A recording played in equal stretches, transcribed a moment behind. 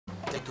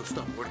to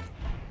stop working.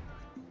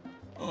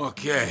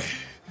 Okay.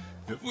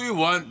 If we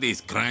want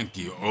these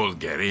cranky old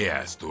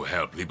guerrillas to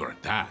help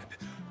Libertad,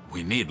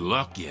 we need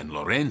Lucky and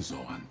Lorenzo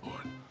on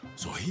board.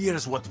 So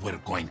here's what we're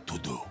going to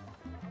do.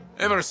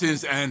 Ever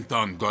since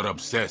Anton got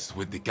obsessed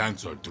with the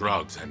cancer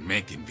drugs and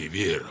making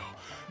Viviro,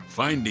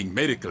 finding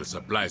medical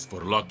supplies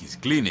for Lucky's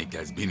clinic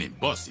has been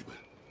impossible.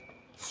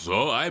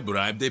 So I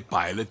bribed a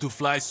pilot to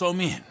fly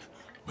some in.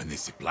 When the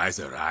supplies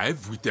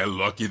arrive, we tell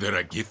Lucky they're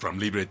a gift from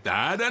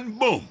Libertad, and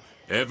boom!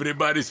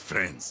 Everybody's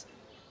friends.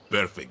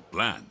 Perfect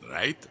plan,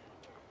 right?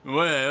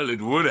 Well,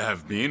 it would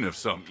have been if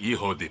some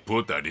hijo de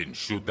puta didn't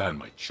shoot down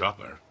my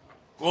chopper.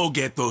 Go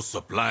get those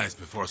supplies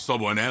before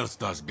someone else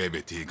does,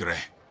 baby Tigre.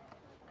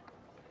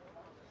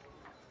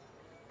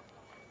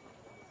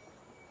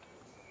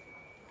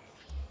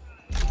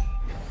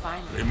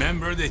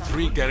 Remember the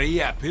 3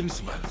 guerrilla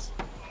principles.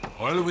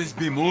 Always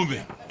be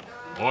moving.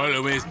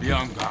 Always be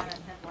on guard.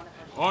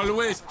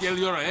 Always kill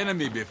your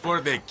enemy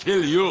before they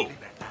kill you.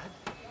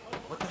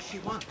 What does she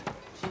want?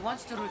 She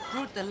wants to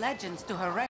recruit the legends to her